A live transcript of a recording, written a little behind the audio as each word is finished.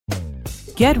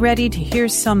Get ready to hear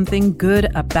something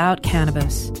good about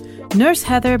cannabis. Nurse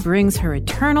Heather brings her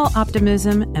eternal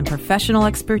optimism and professional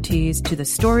expertise to the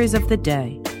stories of the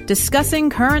day,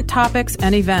 discussing current topics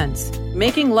and events,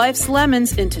 making life's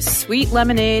lemons into sweet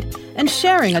lemonade, and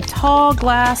sharing a tall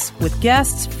glass with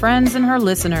guests, friends, and her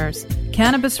listeners.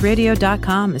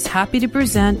 CannabisRadio.com is happy to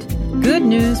present Good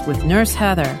News with Nurse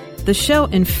Heather, the show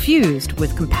infused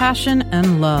with compassion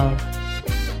and love.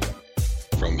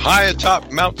 From high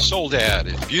atop Mount Soledad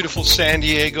in beautiful San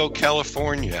Diego,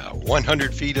 California,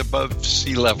 100 feet above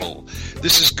sea level,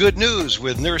 this is Good News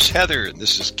with Nurse Heather, and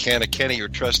this is Canna, your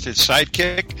trusted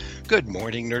sidekick. Good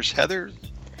morning, Nurse Heather.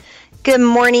 Good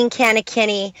morning, Canna.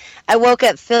 I woke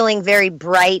up feeling very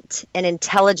bright and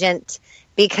intelligent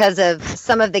because of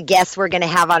some of the guests we're going to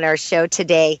have on our show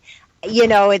today. You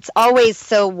know, it's always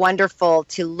so wonderful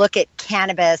to look at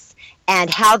cannabis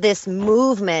and how this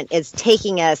movement is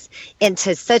taking us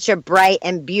into such a bright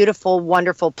and beautiful,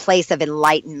 wonderful place of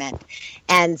enlightenment.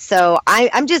 And so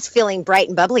I'm just feeling bright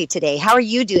and bubbly today. How are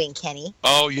you doing, Kenny?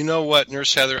 Oh, you know what,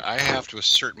 Nurse Heather? I have to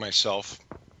assert myself,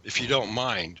 if you don't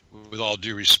mind, with all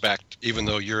due respect, even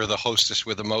though you're the hostess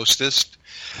with the mostest.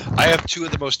 I have two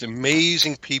of the most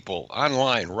amazing people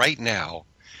online right now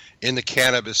in the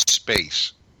cannabis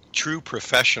space, true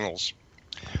professionals.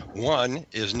 One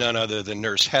is none other than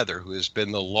Nurse Heather, who has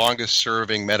been the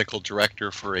longest-serving medical director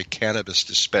for a cannabis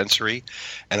dispensary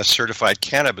and a certified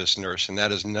cannabis nurse, and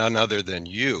that is none other than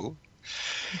you.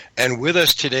 And with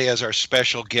us today as our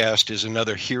special guest is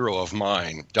another hero of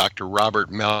mine, Dr.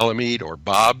 Robert Melamede, or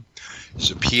Bob.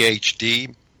 He's a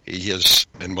Ph.D. He is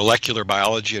in molecular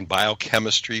biology and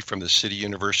biochemistry from the City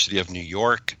University of New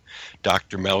York.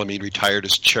 Dr. Melamede retired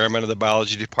as chairman of the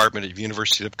biology department at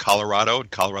University of Colorado in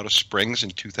Colorado Springs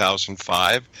in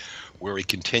 2005, where he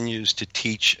continues to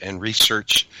teach and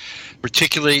research,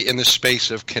 particularly in the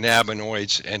space of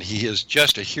cannabinoids, and he is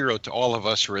just a hero to all of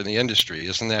us who are in the industry.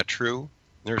 Isn't that true,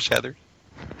 Nurse Heather?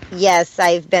 Yes,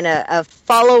 I've been a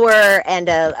follower and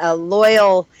a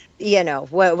loyal,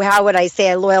 how would I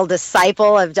say, a loyal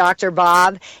disciple of Dr.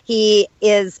 Bob. He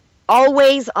is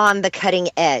always on the cutting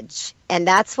edge. And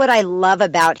that's what I love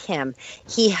about him.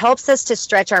 He helps us to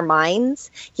stretch our minds.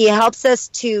 He helps us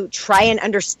to try and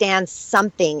understand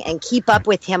something and keep up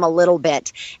with him a little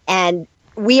bit. And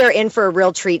we are in for a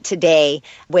real treat today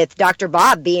with Dr.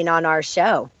 Bob being on our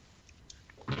show.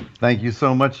 Thank you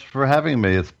so much for having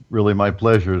me. It's really my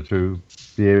pleasure to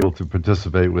be able to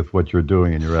participate with what you're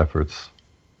doing in your efforts.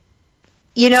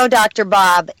 You know, Dr.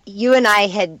 Bob, you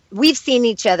and we've seen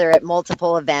each other at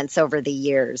multiple events over the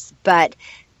years, but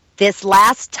this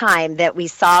last time that we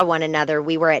saw one another,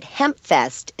 we were at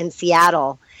HempFest in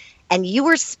Seattle, and you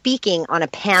were speaking on a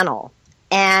panel,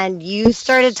 and you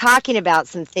started talking about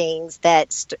some things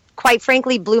that, quite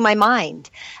frankly, blew my mind.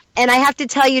 And I have to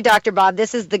tell you, Dr. Bob,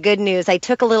 this is the good news. I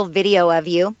took a little video of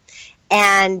you,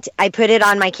 and I put it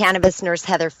on my Cannabis Nurse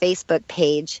Heather Facebook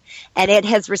page, and it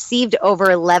has received over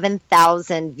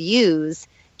 11,000 views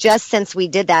just since we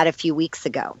did that a few weeks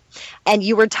ago. And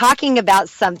you were talking about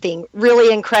something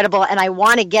really incredible, and I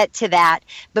want to get to that.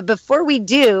 But before we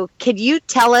do, could you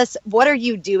tell us, what are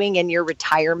you doing in your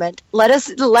retirement? Let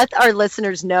our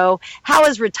listeners know, how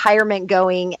is retirement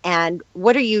going, and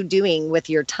what are you doing with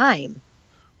your time?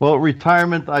 Well,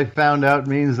 retirement, I found out,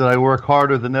 means that I work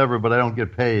harder than ever, but I don't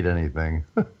get paid anything.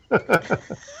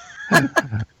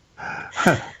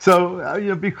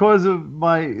 So, because of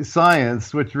my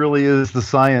science, which really is the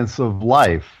science of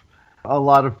life, a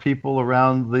lot of people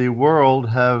around the world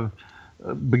have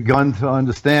begun to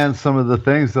understand some of the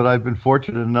things that I've been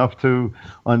fortunate enough to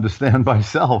understand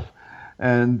myself.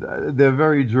 And they're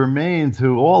very germane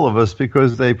to all of us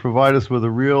because they provide us with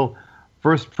a real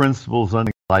first principles on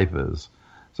what life is.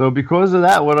 So because of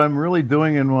that, what I'm really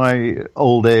doing in my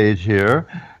old age here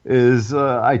is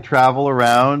I travel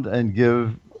around and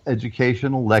give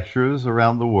educational lectures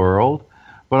around the world,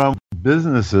 but I'm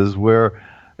businesses where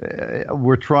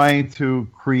we're trying to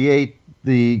create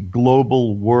the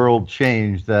global world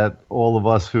change that all of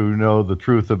us who know the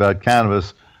truth about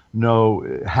cannabis know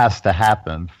has to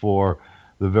happen for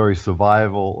the very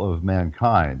survival of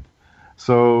mankind.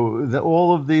 So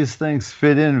all of these things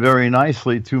fit in very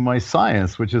nicely to my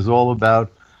science, which is all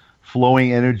about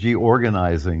flowing energy,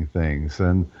 organizing things.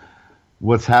 And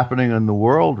what's happening in the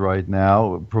world right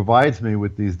now provides me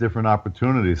with these different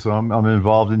opportunities. So I'm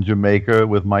involved in Jamaica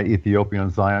with my Ethiopian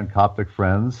Zion Coptic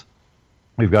friends.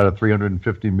 We've got a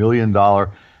 $350 million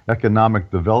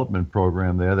economic development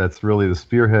program there that's really the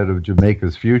spearhead of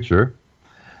Jamaica's future.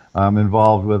 I'm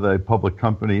involved with a public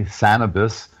company,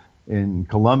 Cannabis, in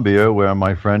Colombia, where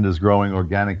my friend is growing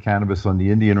organic cannabis on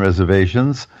the Indian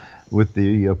reservations. with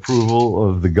the approval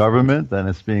of the government, and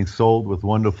it's being sold with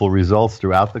wonderful results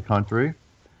throughout the country.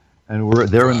 And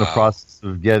they're in the process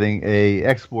of getting a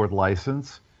export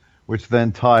license, which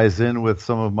then ties in with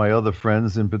some of my other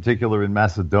friends, in particular in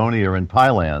Macedonia and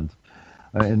Thailand.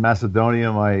 In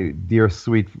Macedonia, my dear,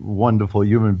 sweet, wonderful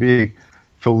human being,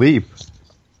 Philippe,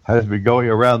 has been going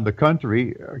around the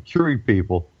country curing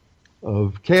people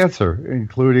of cancer,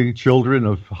 including children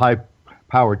of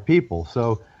high-powered people.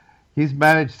 So he's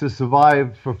managed to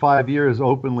survive for 5 years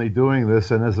openly doing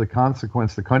this, and as a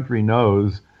consequence, the country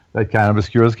knows that cannabis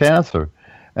cures cancer.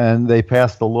 And they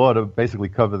passed a law to basically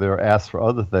cover their ass for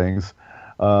other things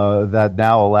that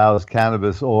now allows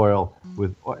cannabis oil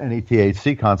with any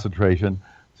THC concentration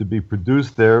to be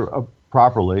produced there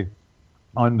properly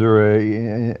under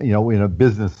in a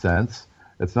business sense.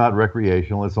 It's not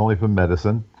recreational. It's only for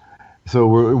medicine. So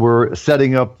we're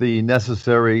setting up the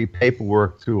necessary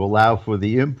paperwork to allow for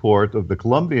the import of the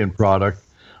Colombian product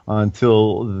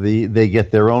until they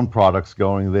get their own products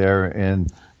going there in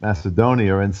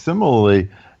Macedonia. And similarly,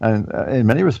 and in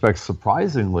many respects,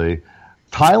 surprisingly,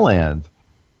 Thailand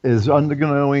is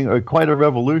undergoing quite a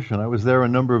revolution. I was there a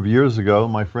number of years ago.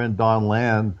 My friend Don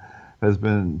Land has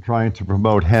been trying to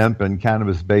promote hemp and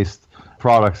cannabis-based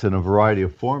products in a variety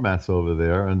of formats over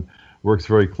there, and works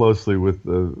very closely with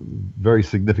very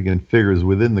significant figures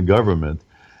within the government.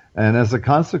 And as a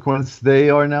consequence, they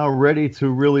are now ready to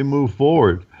really move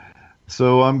forward.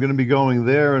 So I'm going to be going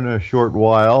there in a short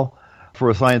while for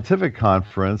a scientific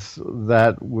conference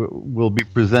that will be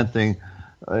presenting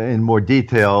in more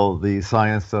detail the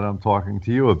science that I'm talking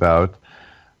to you about.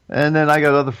 And then I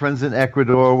got other friends in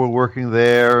Ecuador. We're working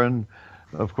there, and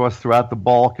of course throughout the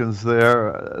Balkans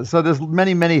there. So there's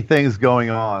many, many things going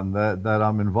on that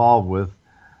I'm involved with,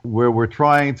 where we're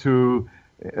trying to,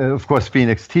 of course,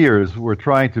 Phoenix Tears. We're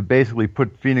trying to basically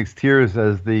put Phoenix Tears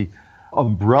as the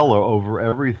umbrella over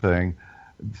everything,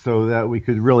 so that we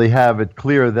could really have it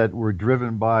clear that we're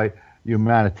driven by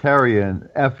humanitarian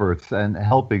efforts and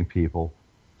helping people.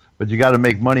 But you got to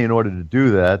make money in order to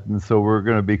do that, and so we're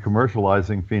going to be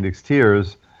commercializing Phoenix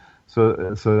Tears so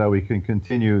that we can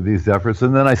continue these efforts.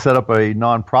 And then I set up a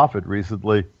nonprofit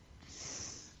recently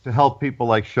to help people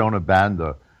like Shona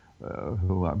Banda,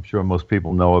 who I'm sure most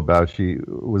people know about. She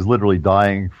was literally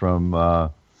dying from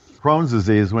Crohn's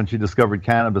disease when she discovered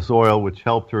cannabis oil, which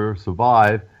helped her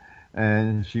survive.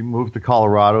 And she moved to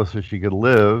Colorado so she could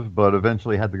live, but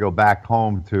eventually had to go back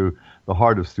home to the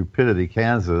heart of stupidity,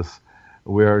 Kansas,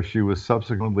 where she was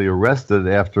subsequently arrested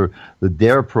after the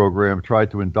DARE program tried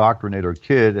to indoctrinate her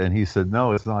kid, and he said,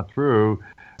 no, it's not true.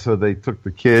 So they took the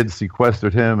kid,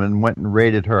 sequestered him, and went and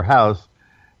raided her house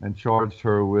and charged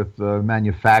her with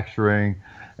manufacturing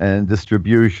and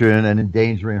distribution and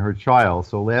endangering her child.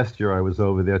 So last year I was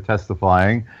over there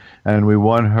testifying, and we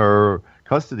won her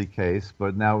custody case,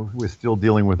 but now we're still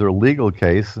dealing with her legal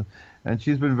case, and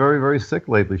she's been very, very sick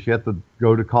lately. She had to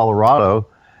go to Colorado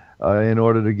in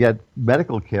order to get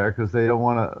medical care because they don't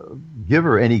want to give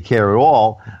her any care at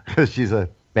all because she's a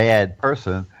bad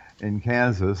person in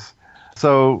Kansas.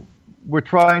 So we're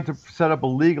trying to set up a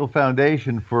legal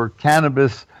foundation for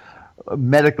cannabis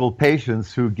medical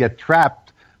patients who get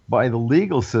trapped by the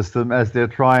legal system as they're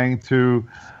trying to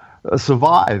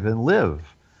survive and live,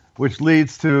 which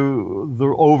leads to the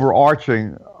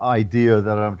overarching idea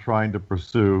that I'm trying to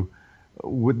pursue.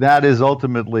 That is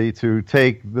ultimately to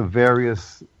take the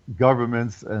various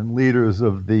governments and leaders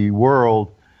of the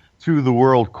world to the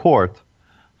World Court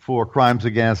for crimes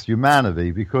against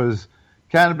humanity, because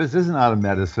cannabis is not a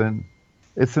medicine.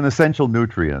 It's an essential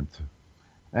nutrient.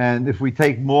 And if we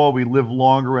take more, we live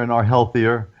longer and are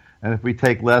healthier. And if we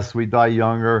take less, we die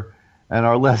younger and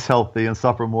are less healthy and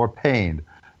suffer more pain.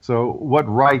 So what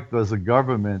right does a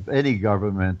government, any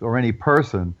government, or any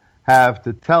person have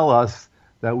to tell us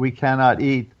that we cannot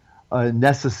eat a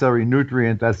necessary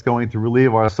nutrient that's going to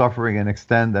relieve our suffering and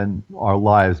extend our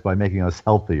lives by making us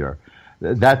healthier?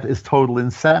 That is total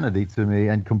insanity to me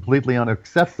and completely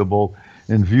unacceptable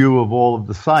in view of all of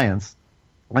the science.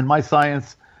 And my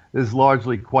science is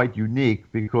largely quite unique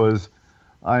because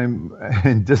I'm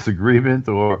in disagreement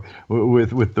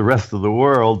with the rest of the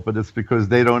world, but it's because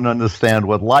they don't understand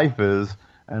what life is,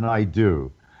 and I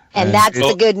do. And that's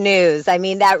the good news. I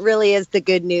mean, that really is the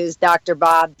good news, Dr.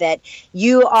 Bob, that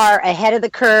you are ahead of the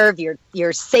curve.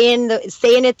 You're saying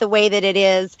it the way that it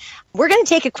is. We're going to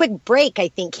take a quick break, I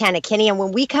think, Canna Kenny. And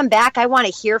when we come back, I want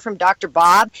to hear from Dr.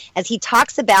 Bob as he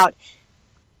talks about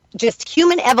just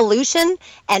human evolution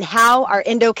and how our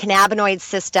endocannabinoid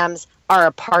systems are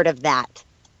a part of that.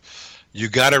 You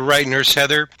got it right, Nurse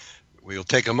Heather. We'll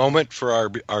take a moment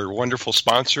for our wonderful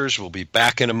sponsors. We'll be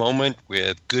back in a moment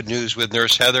with Good News with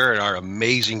Nurse Heather and our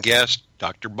amazing guest,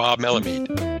 Dr. Bob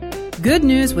Melamede. Good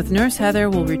News with Nurse Heather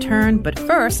will return, but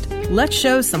first, let's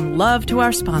show some love to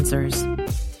our sponsors.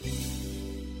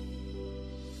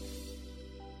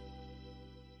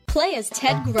 Play as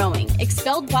Ted Growing,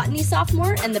 expelled botany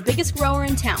sophomore and the biggest grower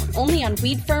in town, only on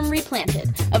Weed Firm Replanted.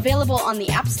 Available on the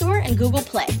App Store and Google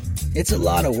Play. It's a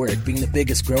lot of work being the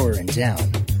biggest grower in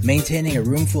town. Maintaining a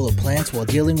room full of plants while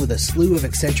dealing with a slew of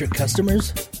eccentric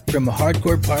customers? From a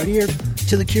hardcore partier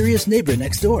to the curious neighbor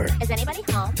next door. Is anybody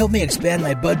home? Help me expand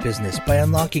my bud business by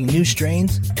unlocking new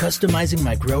strains, customizing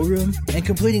my grow room, and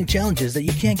completing challenges that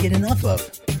you can't get enough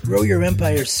of. Grow your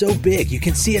empire so big you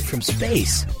can see it from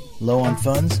space. Low on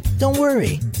funds? Don't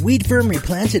worry. Weed Firm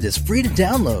Replanted is free to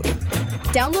download.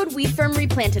 Download Weed Firm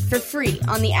Replanted for free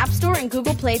on the App Store and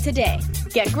Google Play today.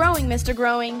 Get growing, Mr.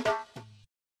 Growing.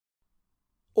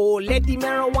 Oh, let the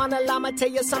marijuana llama tell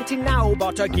you something now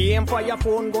about a game for your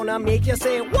phone gonna make you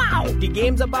say, wow! The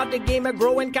game's about the game of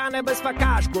growing cannabis for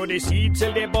cash. Grow the seed,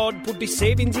 sell the bud, put the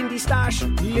savings in the stash.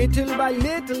 Little by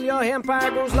little, your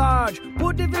empire grows large.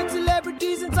 Put the big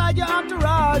celebrities inside your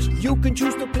entourage. You can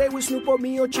choose to play with Snoop or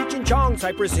me or Cheech and Chong,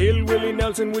 Cypress Hill, Willie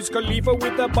Nelson, Wiz Khalifa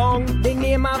with a bong. The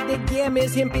name of the game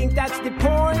is Hemp Inc., that's the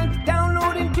point.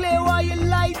 Download and play while you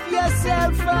light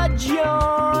yourself a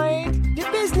joint. The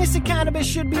business of cannabis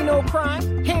should be no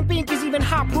crime. Hemp Inc. is even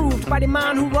hot-proofed by the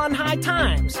man who run High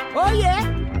Times. Oh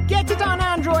yeah? Get it on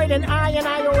Android and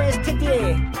iOS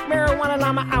today. Marijuana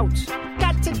llama out.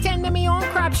 Got to tend to me own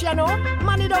crops, you know.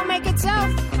 Money don't make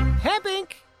itself. Hemp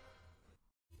Inc.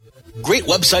 Great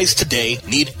websites today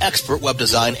need expert web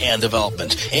design and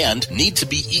development and need to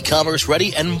be e-commerce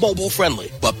ready and mobile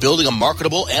friendly. But building a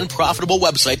marketable and profitable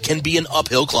website can be an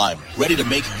uphill climb. Ready to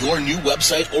make your new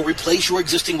website or replace your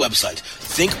existing website?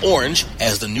 Think Orange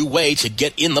as the new way to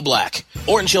get in the black.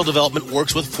 Orange Hill Development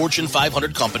works with Fortune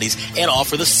 500 companies and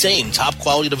offer the same top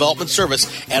quality development service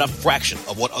at a fraction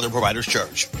of what other providers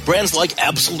charge. Brands like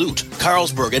Absolute,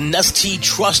 Carlsberg, and Nestea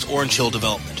trust Orange Hill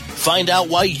Development. Find out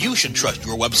why you should trust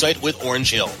your website with Orange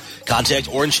Hill.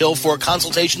 Contact Orange Hill for a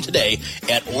consultation today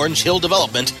at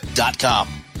orangehilldevelopment.com.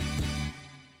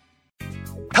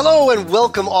 Hello and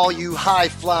welcome all you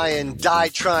high-flying,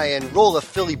 die-trying,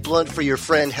 roll-a-Philly blunt for your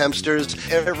friend hempsters,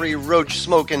 every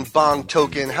roach-smoking,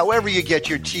 bong-token, however you get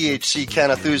your THC can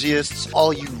enthusiasts,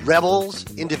 all you rebels,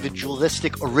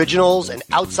 individualistic originals, and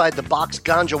outside-the-box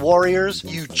ganja warriors,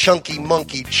 you chunky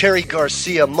monkey, Cherry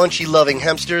Garcia, munchie-loving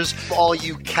hempsters, all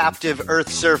you captive earth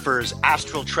surfers,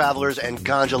 astral travelers, and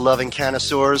ganja-loving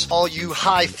connoisseurs, all you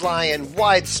high-flying,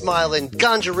 wide-smiling,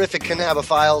 ganja-rific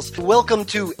cannabophiles, welcome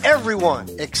to everyone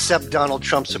except Donald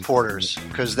Trump supporters,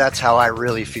 because that's how I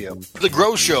really feel. The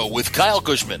Grow Show with Kyle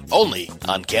Cushman, only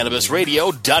on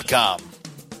CannabisRadio.com.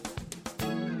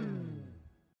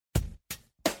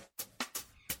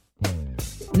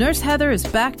 Nurse Heather is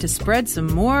back to spread some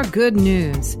more good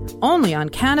news, only on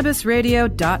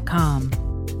CannabisRadio.com.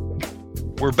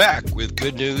 We're back with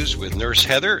Good News with Nurse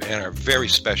Heather and our very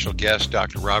special guest,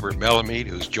 Dr. Robert Melamede,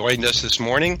 who's joined us this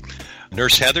morning.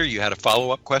 Nurse Heather, you had a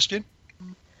follow-up question?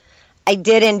 I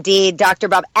did indeed, Dr.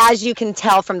 Bob. As you can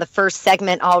tell from the first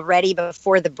segment already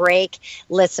before the break,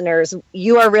 listeners,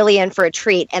 you are really in for a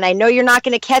treat. And I know you're not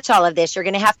going to catch all of this. You're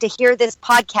going to have to hear this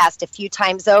podcast a few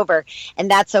times over,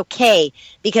 and that's okay,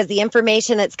 because the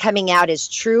information that's coming out is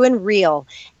true and real.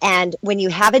 And when you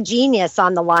have a genius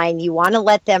on the line, you want to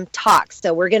let them talk.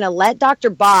 So we're going to let Dr.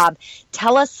 Bob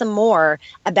tell us some more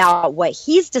about what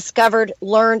he's discovered,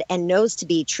 learned, and knows to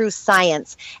be true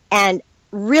science. And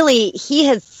really, he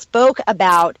has spoke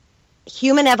about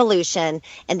human evolution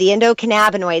and the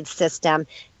endocannabinoid system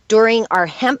during our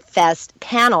Hemp Fest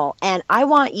panel. And I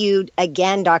want you,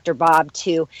 again, Dr. Bob,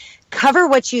 to cover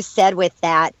what you said with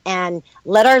that and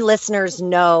let our listeners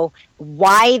know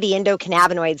why the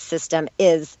endocannabinoid system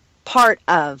is part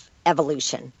of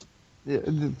evolution.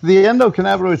 The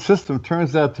endocannabinoid system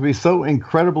turns out to be so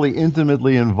incredibly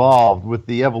intimately involved with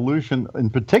the evolution, in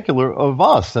particular, of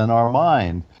us and our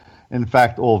mind. In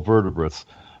fact, all vertebrates.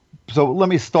 So let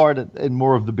me start at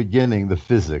more of the beginning, the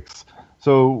physics.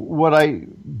 So what I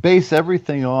base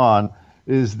everything on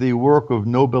is the work of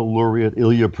Nobel laureate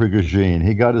Ilya Prigogine.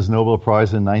 He got his Nobel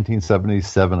Prize in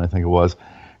 1977, I think it was,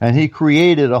 and he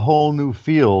created a whole new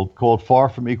field called far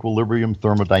from equilibrium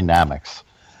thermodynamics.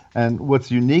 And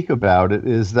what's unique about it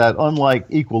is that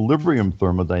unlike equilibrium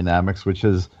thermodynamics, which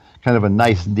is kind of a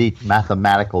nice, neat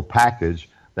mathematical package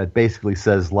that basically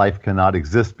says life cannot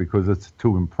exist because it's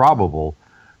too improbable,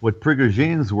 what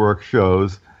Prigogine's work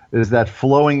shows is that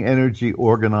flowing energy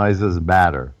organizes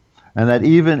matter, and that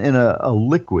even in a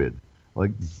liquid,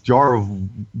 like jar of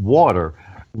water.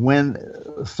 When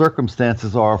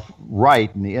circumstances are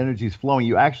right and the energy is flowing,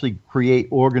 you actually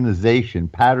create organization,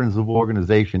 patterns of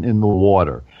organization in the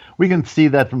water. We can see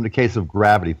that from the case of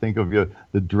gravity. Think of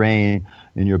the drain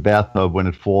in your bathtub when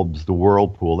it forms the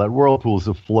whirlpool. That whirlpool is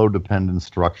a flow-dependent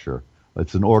structure.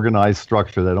 It's an organized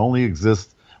structure that only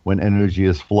exists when energy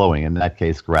is flowing, in that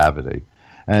case, gravity.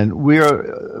 And we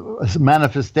are a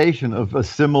manifestation of a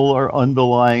similar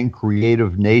underlying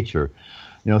creative nature.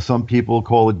 You know, some people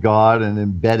call it God and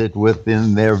embed it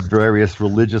within their various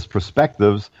religious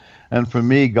perspectives. And for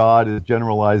me, God is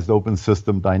generalized open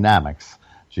system dynamics,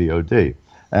 GOD,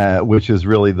 which is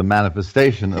really the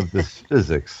manifestation of this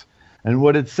physics. And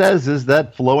what it says is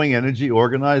that flowing energy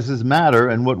organizes matter.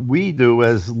 And what we do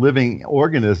as living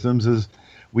organisms is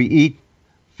we eat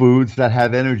foods that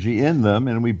have energy in them,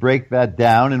 and we break that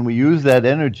down, and we use that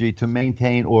energy to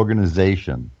maintain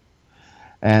organization.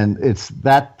 And it's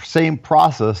that same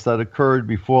process that occurred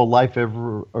before life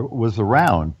ever was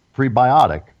around,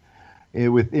 prebiotic,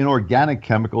 with inorganic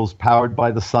chemicals powered by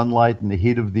the sunlight and the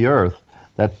heat of the earth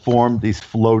that formed these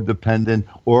flow-dependent,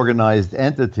 organized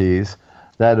entities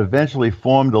that eventually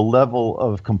formed a level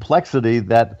of complexity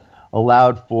that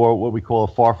allowed for what we call a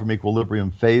far from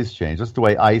equilibrium phase change. Just the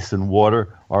way ice and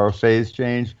water are a phase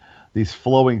change, these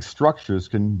flowing structures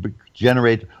can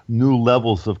generate new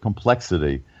levels of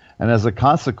complexity. And as a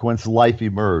consequence, life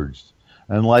emerged.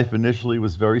 And life initially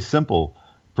was very simple,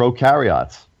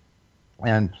 prokaryotes.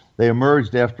 And they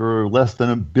emerged after less than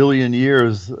 1 billion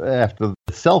years after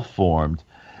the cell formed.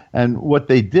 And what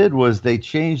they did was they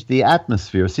changed the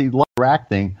atmosphere. See, life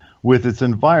interacting with its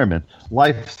environment.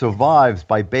 Life survives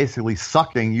by basically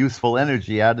sucking useful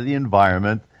energy out of the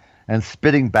environment and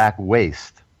spitting back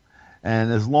waste.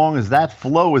 And as long as that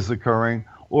flow is occurring,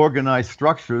 organized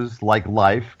structures like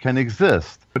life can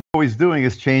exist. What they're always doing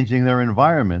is changing their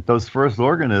environment. Those first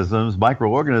organisms,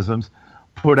 microorganisms,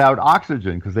 put out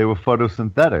oxygen because they were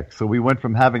photosynthetic. So we went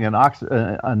from having an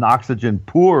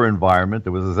oxygen-poor environment,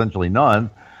 there was essentially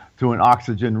none, to an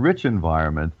oxygen-rich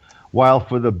environment. While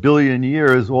for the 1 billion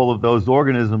years, all of those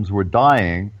organisms were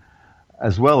dying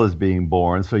as well as being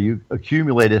born. So you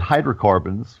accumulated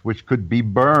hydrocarbons, which could be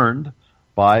burned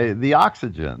by the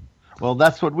oxygen. Well,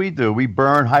 that's what we do. We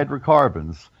burn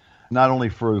hydrocarbons, not only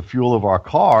for the fuel of our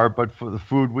car, but for the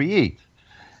food we eat.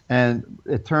 And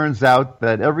it turns out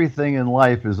that everything in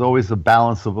life is always a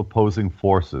balance of opposing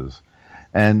forces.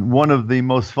 And one of the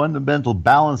most fundamental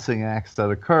balancing acts that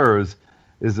occurs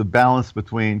is a balance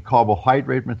between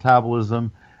carbohydrate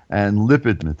metabolism and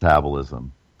lipid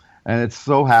metabolism. And it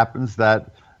so happens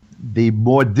that the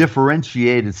more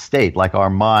differentiated state, like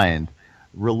our mind,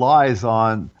 relies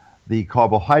on the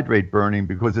carbohydrate burning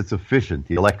because it's efficient,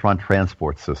 the electron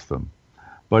transport system.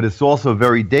 But it's also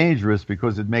very dangerous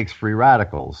because it makes free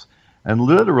radicals. And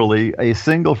literally, a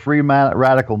single free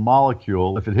radical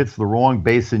molecule, if it hits the wrong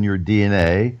base in your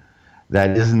DNA,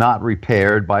 that is not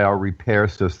repaired by our repair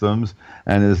systems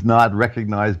and is not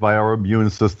recognized by our immune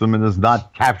system and is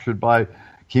not captured by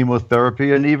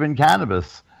chemotherapy and even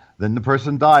cannabis, then the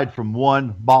person died from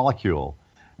one molecule.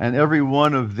 And every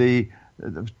one of the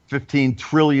 15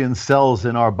 trillion cells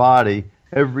in our body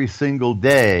every single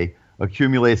day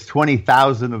accumulates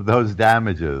 20,000 of those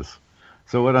damages.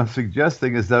 So what I'm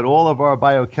suggesting is that all of our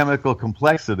biochemical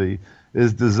complexity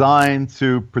is designed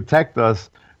to protect us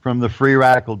from the free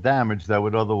radical damage that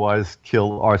would otherwise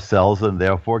kill our cells and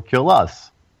therefore kill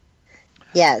us.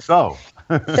 Yes. So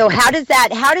how does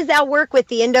that work with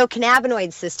the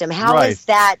endocannabinoid system? How is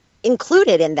that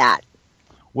included in that?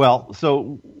 Well,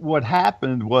 so what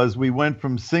happened was we went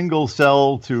from single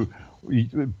cell to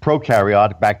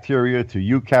prokaryotic bacteria to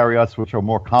eukaryotes, which are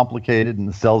more complicated in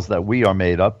the cells that we are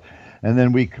made up. And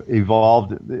then we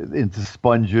evolved into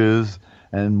sponges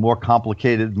and more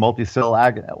complicated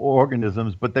multicell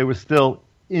organisms, but they were still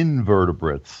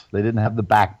invertebrates. They didn't have the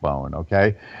backbone,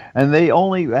 okay? And they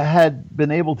only had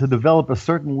been able to develop a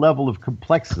certain level of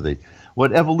complexity.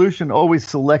 What evolution always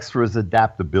selects for is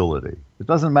adaptability. It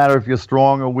doesn't matter if you're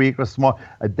strong or weak or small.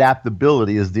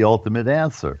 Adaptability is the ultimate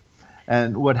answer.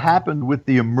 And what happened with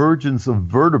the emergence of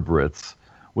vertebrates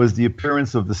was the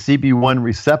appearance of the CB1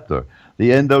 receptor.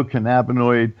 The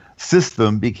endocannabinoid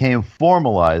system became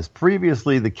formalized.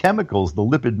 Previously, the chemicals, the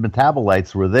lipid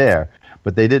metabolites were there,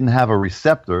 but they didn't have a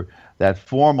receptor that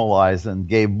formalized and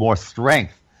gave more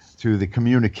strength to the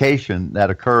communication that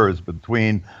occurs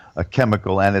between a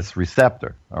chemical and its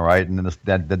receptor, all right? And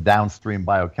then the downstream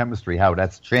biochemistry, how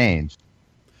that's changed.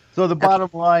 So the bottom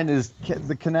line is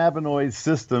the cannabinoid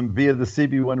system via the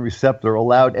CB1 receptor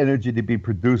allowed energy to be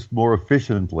produced more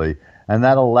efficiently, and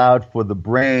that allowed for the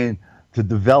brain to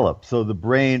develop. So the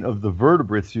brain of the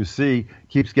vertebrates, you see,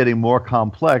 keeps getting more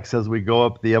complex as we go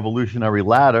up the evolutionary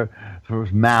ladder for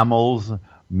mammals,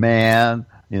 man,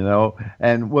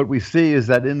 and what we see is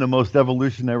that in the most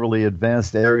evolutionarily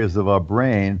advanced areas of our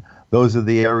brain, those are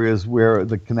the areas where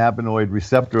the cannabinoid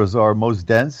receptors are most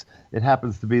dense. It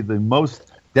happens to be the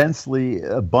most densely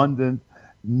abundant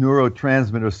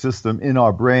neurotransmitter system in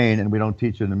our brain, and we don't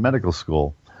teach it in medical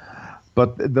school.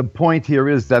 But the point here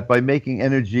is that by making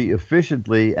energy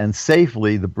efficiently and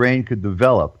safely, the brain could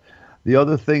develop. The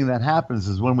other thing that happens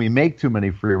is when we make too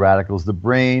many free radicals, the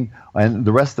brain and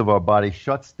the rest of our body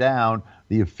shuts down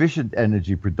the efficient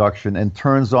energy production and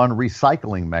turns on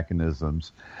recycling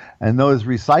mechanisms. And those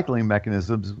recycling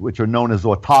mechanisms, which are known as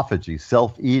autophagy,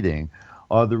 self-eating,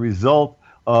 are the result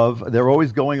of, they're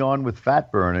always going on with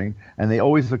fat burning, and they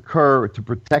always occur to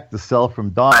protect the cell from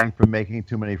dying from making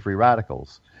too many free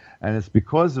radicals. And it's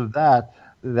because of that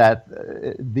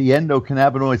the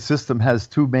endocannabinoid system has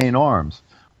two main arms.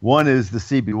 One is the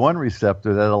CB1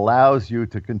 receptor that allows you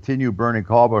to continue burning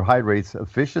carbohydrates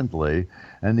efficiently,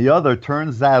 and the other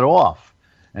turns that off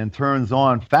and turns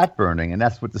on fat burning, and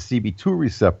that's what the CB2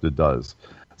 receptor does.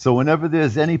 So whenever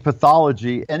there's any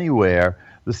pathology anywhere,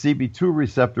 the CB2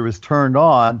 receptor is turned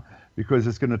on because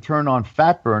it's going to turn on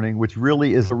fat burning, which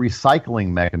really is a recycling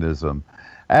mechanism.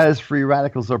 As free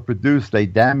radicals are produced, they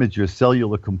damage your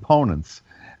cellular components,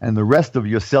 and the rest of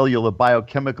your cellular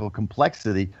biochemical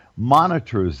complexity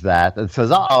monitors that and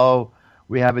says, uh-oh,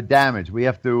 we have a damage. We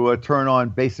have to turn on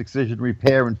base excision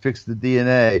repair and fix the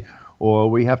DNA,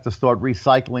 or we have to start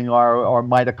recycling our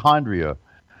mitochondria.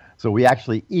 So we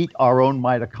actually eat our own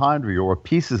mitochondria or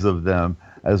pieces of them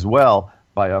as well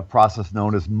by a process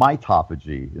known as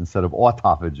mitophagy instead of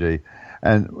autophagy.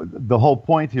 And the whole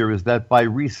point here is that by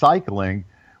recycling,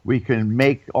 we can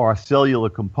make our cellular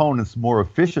components more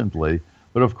efficiently.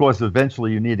 But of course,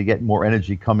 eventually you need to get more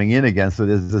energy coming in again. So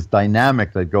there's this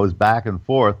dynamic that goes back and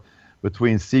forth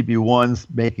between CB1s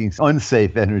making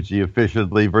unsafe energy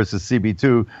efficiently versus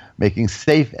CB2 making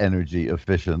safe energy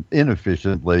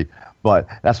inefficiently. But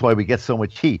that's why we get so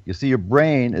much heat. You see, your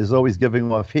brain is always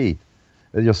giving off heat.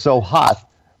 You're so hot,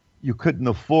 you couldn't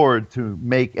afford to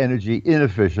make energy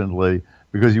inefficiently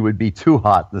because you would be too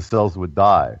hot and the cells would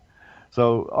die.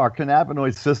 So our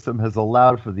cannabinoid system has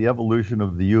allowed for the evolution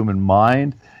of the human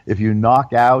mind. If you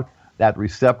knock out that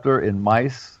receptor in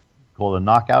mice, called a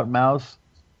knockout mouse,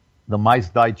 the mice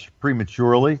die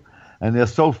prematurely, and they're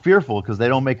so fearful because they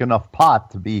don't make enough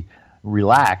pot to be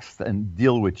relaxed and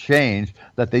deal with change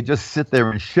that they just sit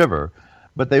there and shiver.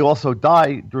 But they also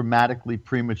die dramatically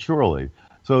prematurely.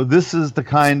 So this is the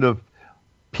kind of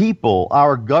people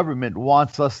our government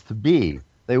wants us to be.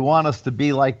 They want us to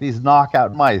be like these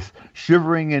knockout mice,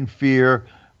 shivering in fear,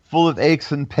 full of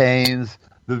aches and pains,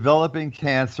 developing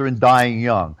cancer and dying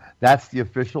young. That's the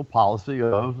official policy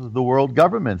of the world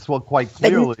governments. Well, quite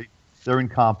clearly, they're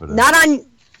incompetent. Not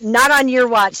on your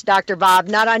watch, Dr. Bob,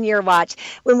 not on your watch.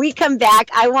 When we come back,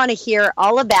 I want to hear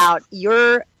all about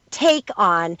your take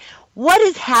on what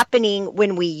is happening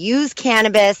when we use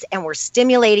cannabis and we're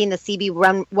stimulating the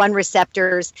CB1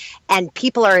 receptors and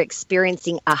people are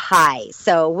experiencing a high.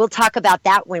 So we'll talk about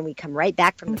that when we come right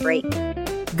back from the break.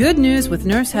 Good News with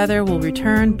Nurse Heather will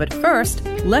return, but first,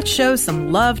 let's show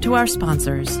some love to our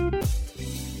sponsors.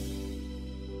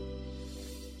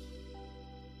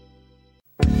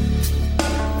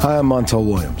 Hi, I'm Montel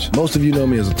Williams. Most of you know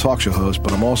me as a talk show host,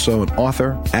 but I'm also an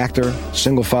author, actor,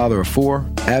 single father of 4,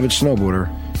 avid snowboarder,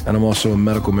 and I'm also a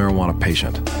medical marijuana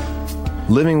patient.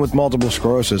 Living with multiple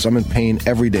sclerosis, I'm in pain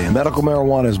every day. Medical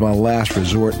marijuana is my last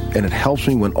resort, and it helps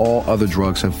me when all other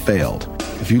drugs have failed.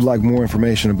 If you'd like more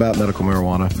information about medical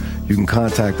marijuana, you can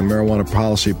contact the Marijuana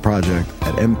Policy Project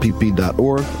at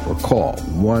mpp.org or call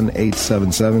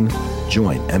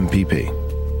 1-877-JOIN-MPP.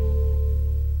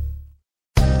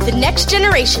 The next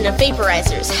generation of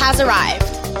vaporizers has arrived.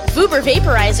 Vuber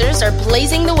vaporizers are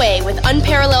blazing the way with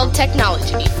unparalleled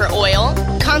technology for oil,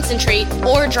 concentrate,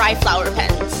 or dry flower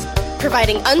pens.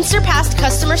 Providing unsurpassed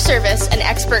customer service and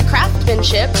expert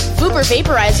craftsmanship, Vuber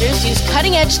vaporizers use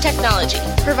cutting-edge technology,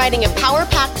 providing a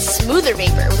power-packed, smoother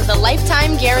vapor with a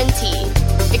lifetime guarantee.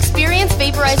 Experience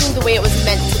vaporizing the way it was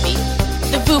meant to be.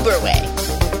 The Vuber way.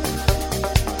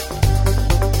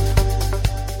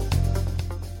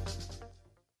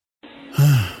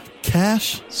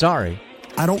 Cash? Sorry.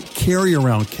 I don't carry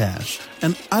around cash,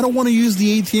 and I don't want to use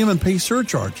the ATM and pay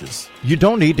surcharges. You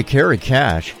don't need to carry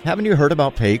cash. Haven't you heard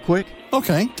about PayQuick?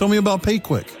 Okay, tell me about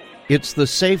PayQuick. It's the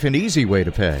safe and easy way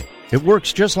to pay. It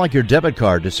works just like your debit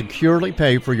card to securely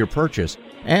pay for your purchase,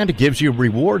 and it gives you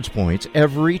rewards points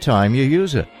every time you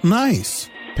use it. Nice.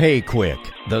 PayQuick,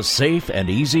 the safe and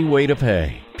easy way to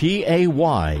pay.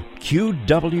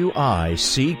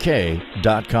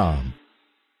 PAYQWICK.com.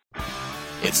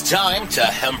 It's time to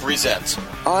Hemp Presents.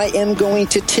 I am going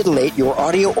to titillate your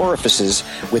audio orifices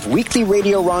with weekly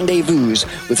radio rendezvous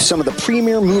with some of the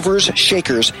premier movers,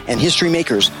 shakers, and history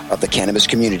makers of the cannabis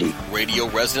community. Radio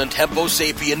resident hempo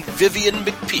sapien Vivian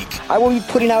McPeak. I will be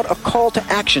putting out a call to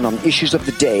action on issues of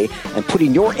the day and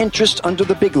putting your interest under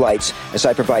the big lights as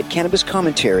I provide cannabis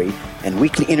commentary and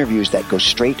weekly interviews that go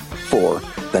straight for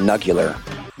the nugular.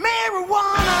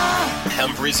 Marijuana!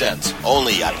 Hemp Presents,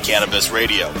 only on Cannabis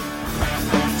Radio.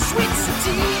 Sweet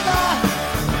sativa,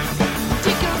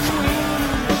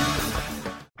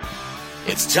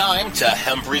 it's time to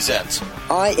Hemp Presents.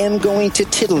 I am going to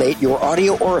titillate your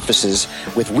audio orifices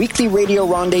with weekly radio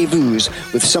rendezvous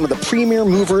with some of the premier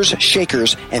movers,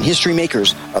 shakers, and history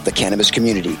makers of the cannabis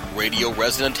community. Radio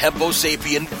resident hempo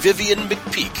sapien Vivian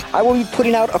McPeak. I will be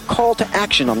putting out a call to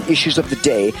action on issues of the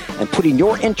day and putting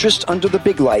your interest under the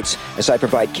big lights as I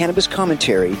provide cannabis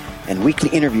commentary and weekly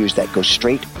interviews that go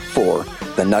straight for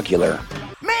the nugular.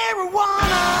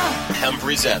 Marijuana! Hemp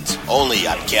Presents, only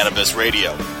on Cannabis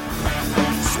Radio.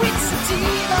 Sweet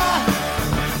sativa,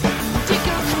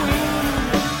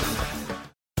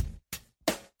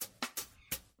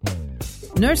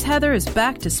 Nurse Heather is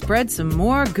back to spread some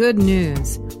more good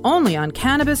news, only on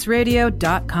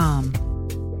CannabisRadio.com.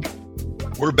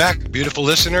 We're back, beautiful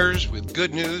listeners, with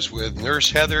good news with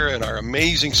Nurse Heather and our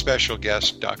amazing special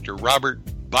guest, Dr.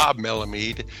 Bob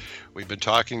Melamede. We've been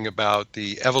talking about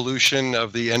the evolution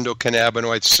of the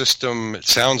endocannabinoid system. It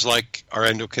sounds like our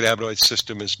endocannabinoid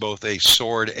system is both a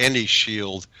sword and a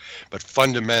shield, but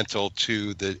fundamental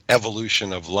to the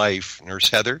evolution of life. Nurse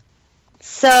Heather?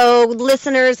 So,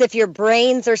 listeners, if your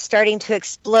brains are starting to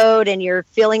explode and you're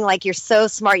feeling like you're so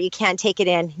smart you can't take it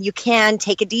in, you can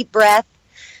take a deep breath,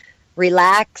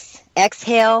 relax,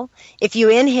 exhale. If you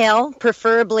inhale,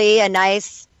 preferably a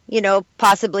nice,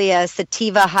 possibly a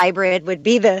sativa hybrid would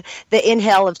be the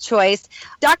inhale of choice.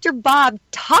 Dr. Bob,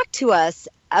 talk to us.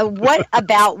 What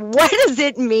does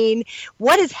it mean?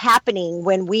 What is happening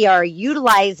when we are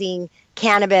utilizing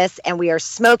cannabis and we are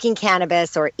smoking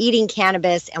cannabis or eating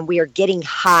cannabis and we are getting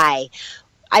high?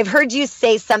 I've heard you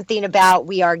say something about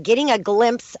we are getting a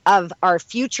glimpse of our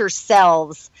future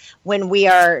selves when we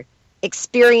are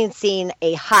experiencing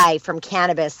a high from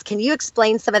cannabis. Can you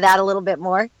explain some of that a little bit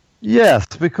more? Yes,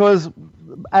 because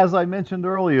as I mentioned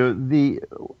earlier, the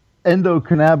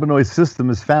endocannabinoid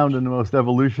system is found in the most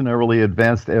evolutionarily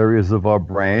advanced areas of our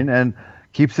brain and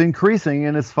keeps increasing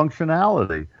in its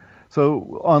functionality.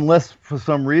 So unless for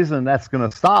some reason that's going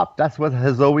to stop, that's what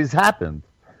has always happened.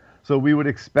 So we would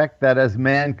expect that as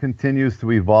man continues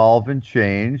to evolve and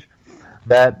change,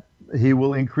 that he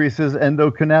will increase his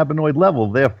endocannabinoid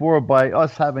level. Therefore, by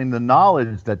us having the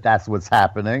knowledge that that's what's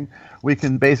happening, we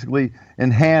can basically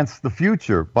enhance the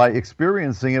future by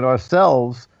experiencing it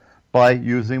ourselves by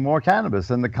using more cannabis.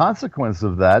 And the consequence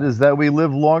of that is that we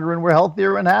live longer and we're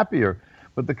healthier and happier.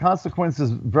 But the consequence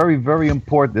is very, very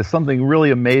important. There's something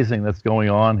really amazing that's going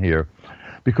on here.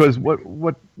 Because what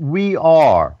we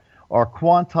are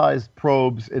quantized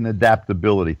probes in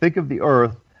adaptability. Think of the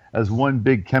Earth as one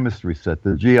big chemistry set,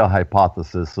 the Gia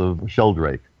hypothesis of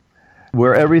Sheldrake,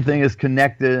 where everything is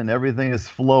connected and everything is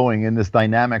flowing in this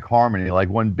dynamic harmony, like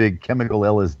one big chemical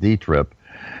LSD trip.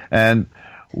 And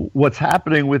what's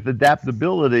happening with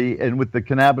adaptability and with the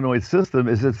cannabinoid system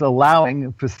is it's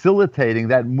facilitating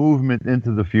that movement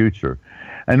into the future.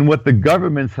 And what the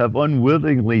governments have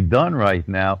unwittingly done right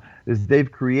now is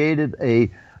they've created a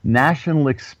national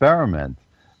experiment,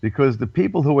 because the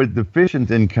people who are deficient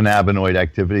in cannabinoid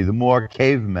activity, the more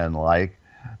cavemen-like,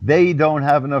 they don't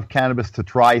have enough cannabis to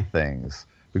try things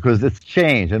because it's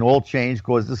change, and all change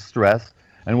causes stress,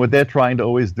 and what they're trying to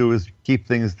always do is keep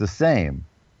things the same.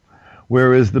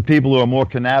 Whereas the people who are more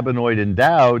cannabinoid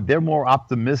endowed, they're more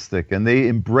optimistic, and they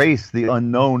embrace the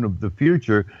unknown of the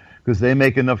future because they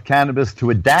make enough cannabis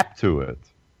to adapt to it.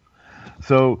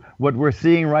 So what we're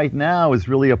seeing right now is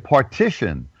really a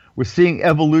partition. We're seeing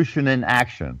evolution in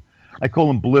action. I call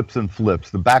them blips and flips.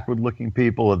 The backward-looking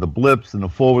people are the blips, and the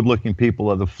forward-looking people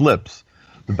are the flips.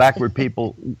 The backward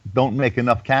people don't make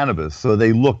enough cannabis, so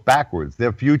they look backwards.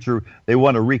 Their future, they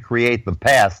want to recreate the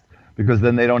past because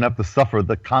then they don't have to suffer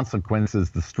the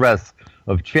consequences, the stress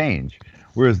of change.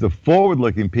 Whereas the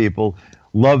forward-looking people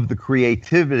love the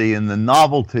creativity and the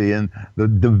novelty and the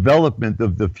development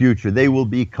of the future. They will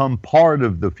become part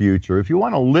of the future. If you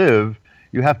want to live,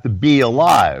 you have to be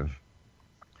alive.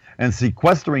 And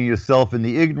sequestering yourself in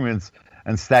the ignorance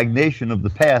and stagnation of the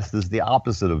past is the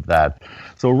opposite of that.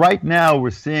 So right now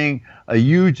we're seeing a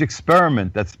huge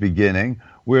experiment that's beginning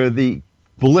where the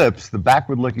blips, the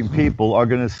backward-looking people, are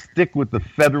going to stick with the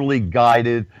federally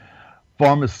guided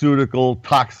pharmaceutical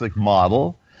toxic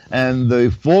model, and the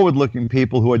forward-looking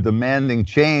people who are demanding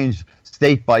change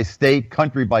state by state,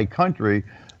 country by country,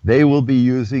 they will be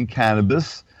using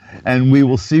cannabis, and we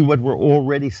will see what we're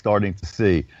already starting to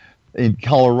see. In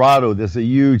Colorado, there's a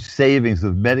huge savings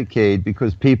of Medicaid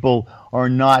because people are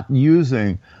not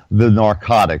using the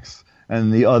narcotics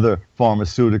and the other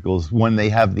pharmaceuticals when they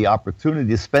have the opportunity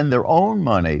to spend their own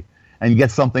money and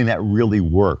get something that really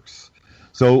works.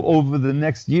 So over the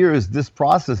next years, this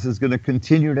process is going to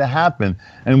continue to happen,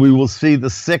 and we will see the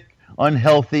sick,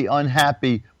 unhealthy,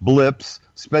 unhappy blips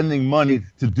spending money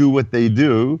to do what they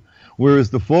do,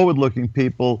 whereas the forward-looking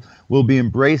people will be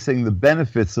embracing the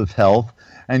benefits of health.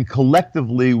 And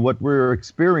collectively, what we're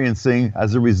experiencing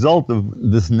as a result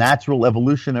of this natural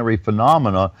evolutionary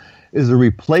phenomena is a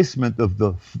replacement of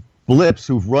the blips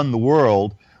who've run the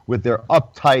world with their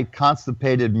uptight,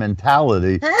 constipated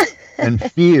mentality and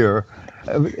fear.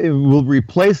 It will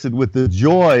replace it with the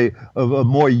joy of a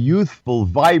more youthful,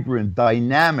 vibrant,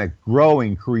 dynamic,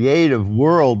 growing, creative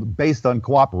world based on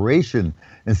cooperation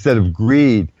instead of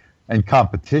greed and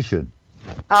competition.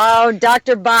 Oh,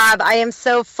 Dr. Bob, I am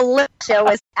so flipped. It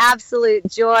was absolute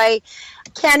joy.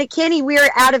 Canna Kenny, we are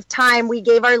out of time. We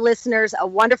gave our listeners a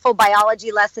wonderful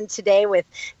biology lesson today with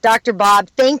Dr. Bob.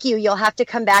 Thank you. You'll have to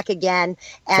come back again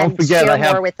and share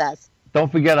more with us.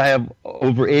 Don't forget, I have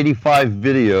over 85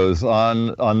 videos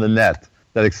on the net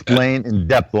that explain in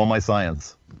depth all my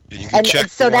science. You can check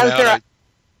so that was out.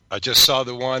 I just saw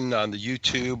the one on the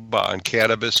YouTube on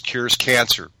cannabis cures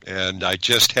cancer, and I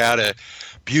just had a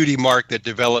beauty mark that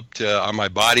developed on my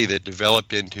body that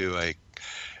developed into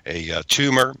a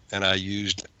tumor, and I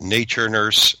used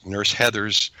Nurse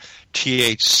Heather's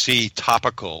THC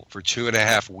topical for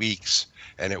 2.5 weeks,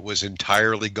 and it was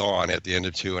entirely gone at the end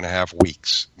of 2.5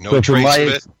 weeks. No trace of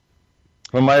it.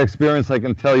 From my experience, I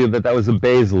can tell you that was a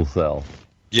basal cell.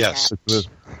 Yes.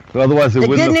 Otherwise, it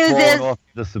wouldn't have fallen off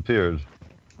and disappeared.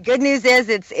 Good news is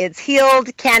it's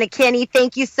healed. Canna Kenny,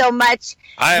 thank you so much.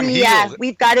 I am healed.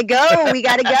 We've got to go. We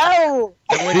got to go.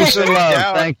 Peace and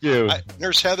love. Thank you.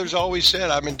 Nurse Heather's always said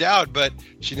I'm endowed, but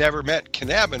she never met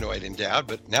cannabinoid endowed,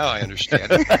 but now I understand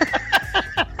it.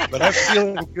 But I'm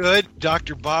feeling good.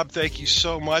 Dr. Bob, thank you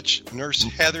so much. Nurse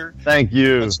Heather. Thank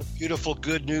you. That's beautiful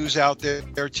good news out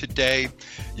there today.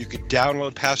 You can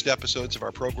download past episodes of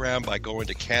our program by going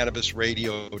to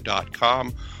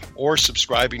cannabisradio.com or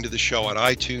subscribing to the show on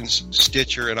iTunes,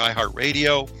 Stitcher, and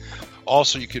iHeartRadio.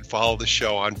 Also, you can follow the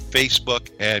show on Facebook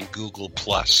and Google+.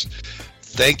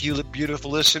 Thank you,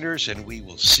 beautiful listeners, and we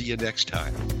will see you next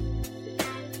time.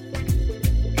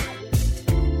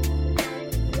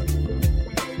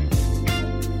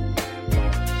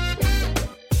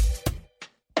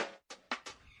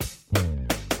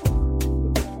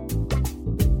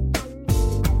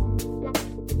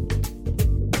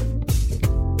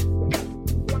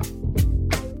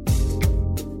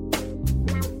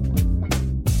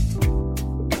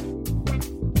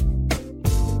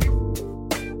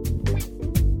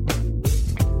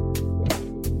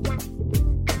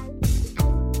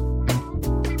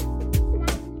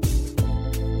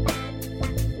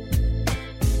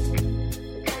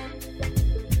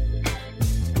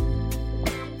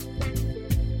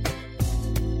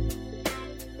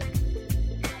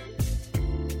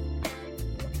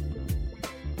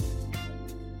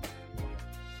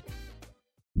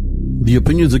 The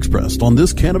opinions expressed on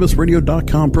this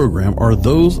CannabisRadio.com program are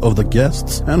those of the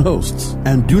guests and hosts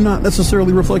and do not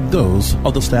necessarily reflect those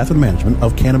of the staff and management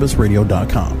of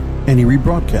CannabisRadio.com. Any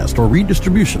rebroadcast or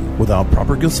redistribution without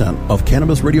proper consent of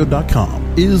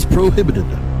CannabisRadio.com is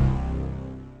prohibited.